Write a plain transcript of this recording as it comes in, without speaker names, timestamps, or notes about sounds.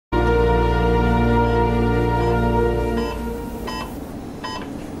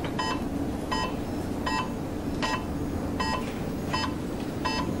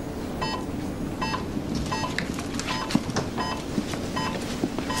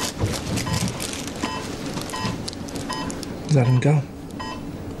Let him go?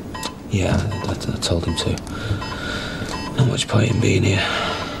 Yeah, I told him to. Not much point in being here.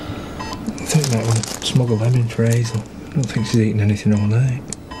 I think he might want to smuggle them in for Hazel. I don't think she's eaten anything all night.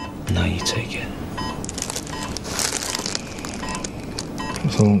 No, you take it.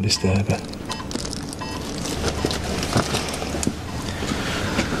 So I won't disturb her.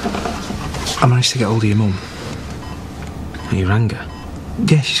 I managed to get hold of your mum. And you rang her?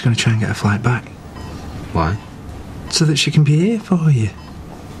 Yeah, she's going to try and get a flight back. Why? So that she can be here for you.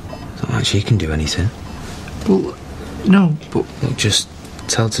 It's not like she can do anything. Well, no, but... Look, just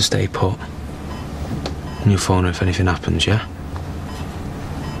tell her to stay put. And you'll phone her if anything happens, yeah?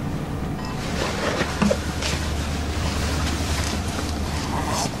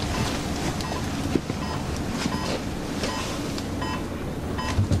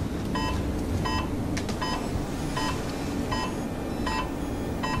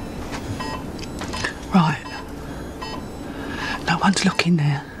 Right. No one's looking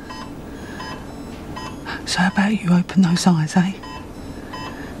there. So how about you open those eyes, eh?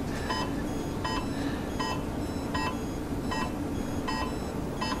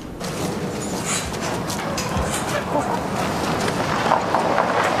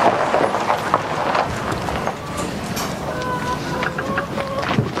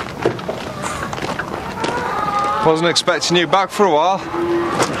 Wasn't expecting you back for a while.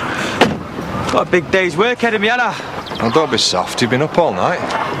 Got a big day's work ahead of me, Anna. Oh, don't be soft, you've been up all night.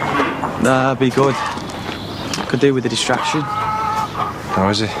 Nah, be good. Could do with the distraction. How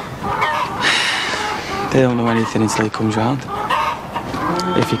is he? They don't know anything until he comes round.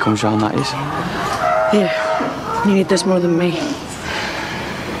 If he comes round, that is. Yeah, you need this more than me.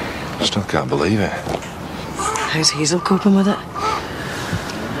 Still can't believe it. How's Hazel coping with it?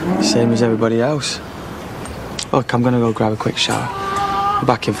 Same as everybody else. Look, I'm gonna go grab a quick shower. Be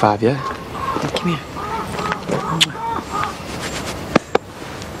back in 5, yeah? Come here.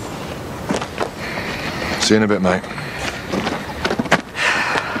 See you in a bit, mate.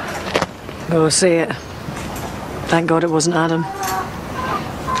 Go see it. Thank God it wasn't Adam.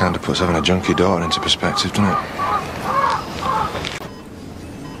 Kinda puts having a junkie daughter into perspective, doesn't it?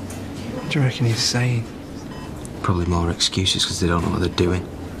 What do you reckon he's saying? Probably more excuses because they don't know what they're doing.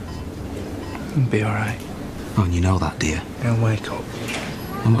 He'll be alright. Oh, and you know that, dear. He'll wake up.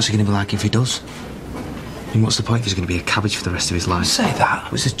 And what's he going to be like if he does? I mean, what's the point if he's going to be a cabbage for the rest of his life? Say that.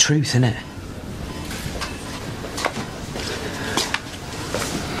 Well, it's the truth, isn't it?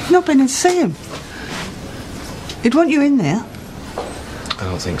 Not been in to see him. He'd want you in there. I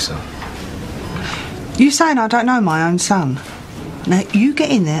don't think so. You saying I don't know my own son. Now, you get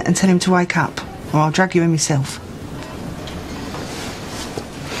in there and tell him to wake up, or I'll drag you in myself.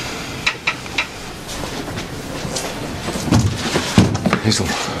 Hazel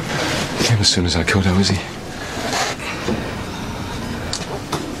came as soon as I could. How is he?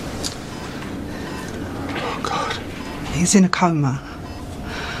 Oh, God. He's in a coma.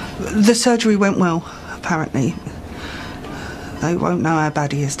 The surgery went well, apparently. They won't know how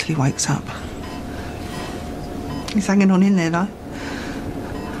bad he is till he wakes up. He's hanging on in there, though.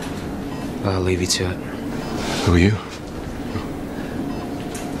 Well, I'll leave you to it. Who are you?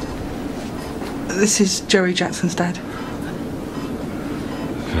 This is Jerry Jackson's dad.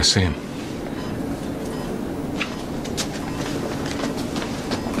 Can I see him?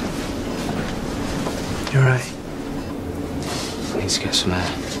 You're right. I need to get some air.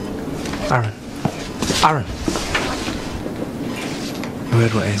 Aaron. Aaron. You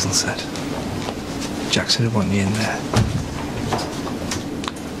heard what Hazel said. Jackson would want you in there.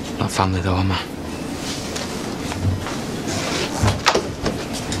 Not family though, am I?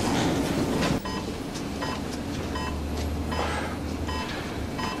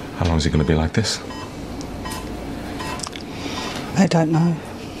 How long is it going to be like this? I don't know.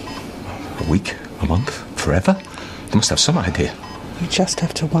 A week? A month? Forever? You must have some idea. You just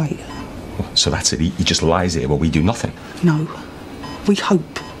have to wait. So that's it? He just lies here while we do nothing? No. We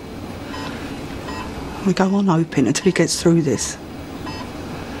hope. We go on hoping until he gets through this.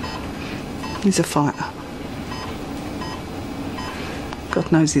 He's a fighter. God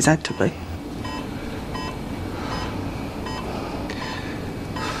knows he's had to be.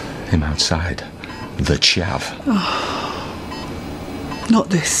 Him outside. The chav. Oh. Not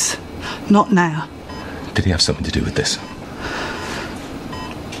this. Not now. Did he have something to do with this?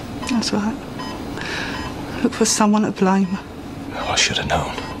 That's right. Look for someone to blame. Oh, I should have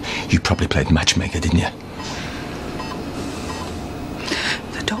known. You probably played matchmaker, didn't you?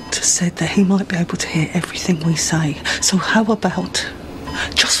 The doctor said that he might be able to hear everything we say. So how about,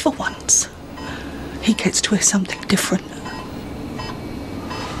 just for once, he gets to hear something different?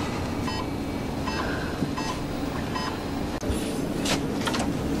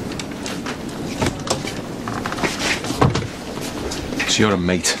 So you're a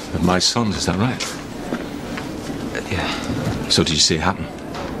mate of my son's, is that right? Yeah. So did you see it happen?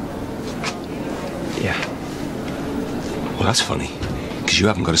 Yeah. Well, that's funny, because you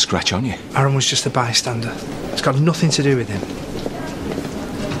haven't got a scratch on you. Aaron was just a bystander. It's got nothing to do with him.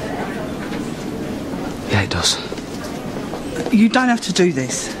 Yeah, it does. You don't have to do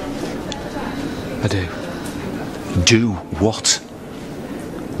this. I do. Do what?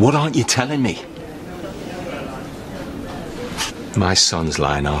 What aren't you telling me? My son's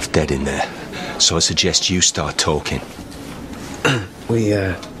lying half dead in there, so I suggest you start talking. We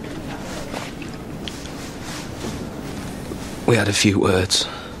had a few words.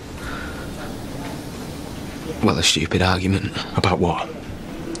 Well, a stupid argument. About what?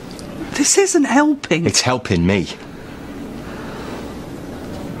 This isn't helping. It's helping me.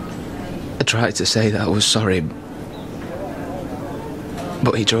 I tried to say that I was sorry,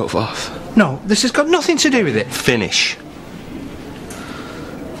 but he drove off. No, this has got nothing to do with it. Finish.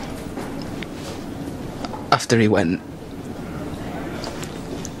 After he went,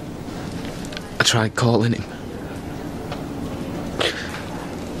 I tried calling him.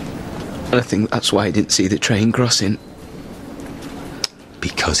 And I think that's why he didn't see the train crossing.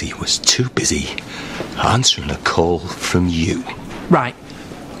 Because he was too busy answering a call from you. Right.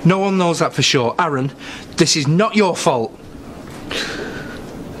 No one knows that for sure. Aaron, this is not your fault.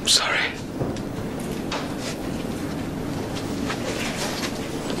 I'm sorry.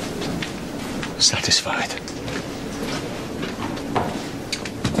 Satisfied?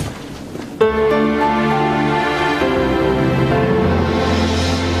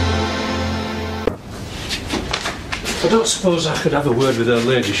 I don't suppose I could have a word with her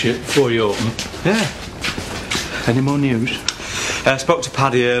ladyship before you open. Yeah. Any more news? I spoke to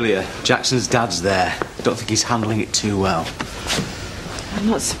Paddy earlier. Jackson's dad's there. Don't think he's handling it too well. I'm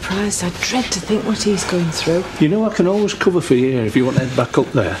not surprised. I dread to think what he's going through. You know I can always cover for you here if you want to head back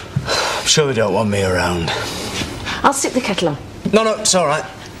up there. I'm sure they don't want me around. I'll stick the kettle on. No, it's all right.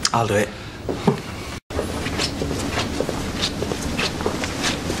 I'll do it.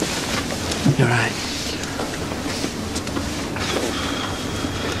 You're right.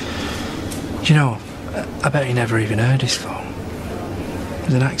 You know, I bet he never even heard his phone. It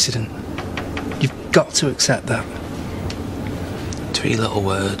was an accident. You've got to accept that. 3 little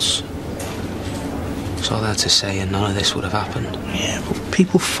words. That's all I had to say, and none of this would have happened. Yeah, but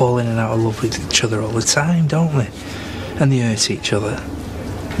people fall in and out of love with each other all the time, don't they? And they hurt each other.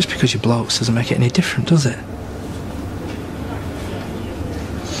 Just because you're blokes doesn't make it any different, does it?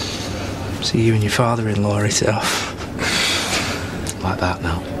 See you and your father-in-law hit it off. Like that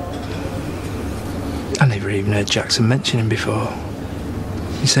now. I never even heard Jackson mention him before.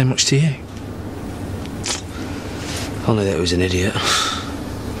 He say much to you? Only that he was an idiot.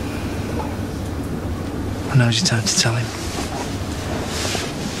 And now's your time to tell him.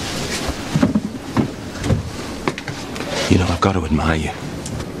 You know, I've got to admire you.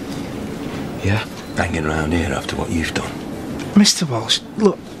 Yeah? Hanging around here after what you've done. Mr. Walsh,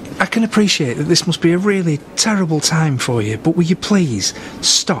 look, I can appreciate that this must be a really terrible time for you, but will you please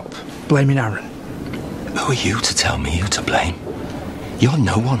stop blaming Aaron? Who are you to tell me who to blame? You're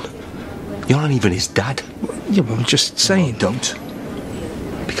no one. You're not even his dad. Yeah, well, I'm just saying. Well,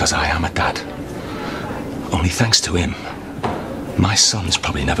 don't. Because I am a dad. Only thanks to him, my son's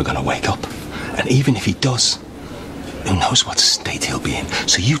probably never going to wake up. And even if he does, who knows what state he'll be in.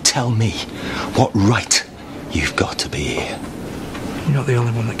 So you tell me what right you've got to be here. You're not the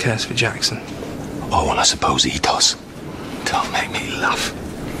only one that cares for Jackson. Oh, and I suppose he does. Don't make me laugh.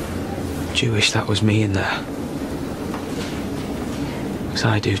 Do you wish that was me in there? Because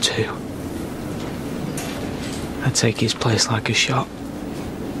I do too. I'd take his place like a shot.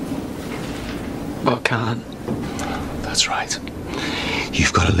 But I can't. That's right.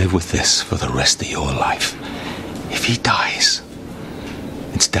 You've got to live with this for the rest of your life. If he dies,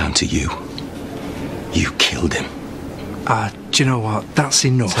 it's down to you. You killed him. Do you know what? That's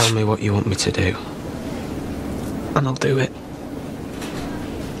enough. Tell me what you want me to do, and I'll do it.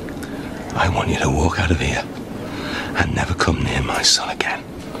 I want you to walk out of here and never come near my son again.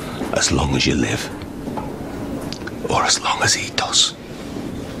 As long as you live. Or as long as he does.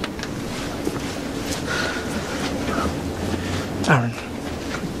 Aaron.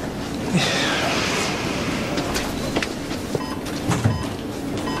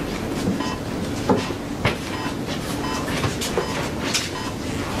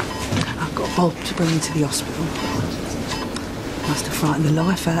 I've got Bob to bring him to the hospital. Must have frightened the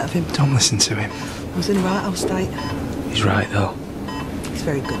life out of him. Don't listen to him. I was in the right old state. He's right though. He's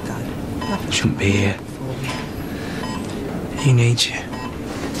very good, Dad. Nothing Shouldn't be here. for me. He needs you.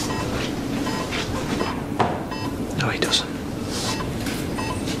 No, he doesn't.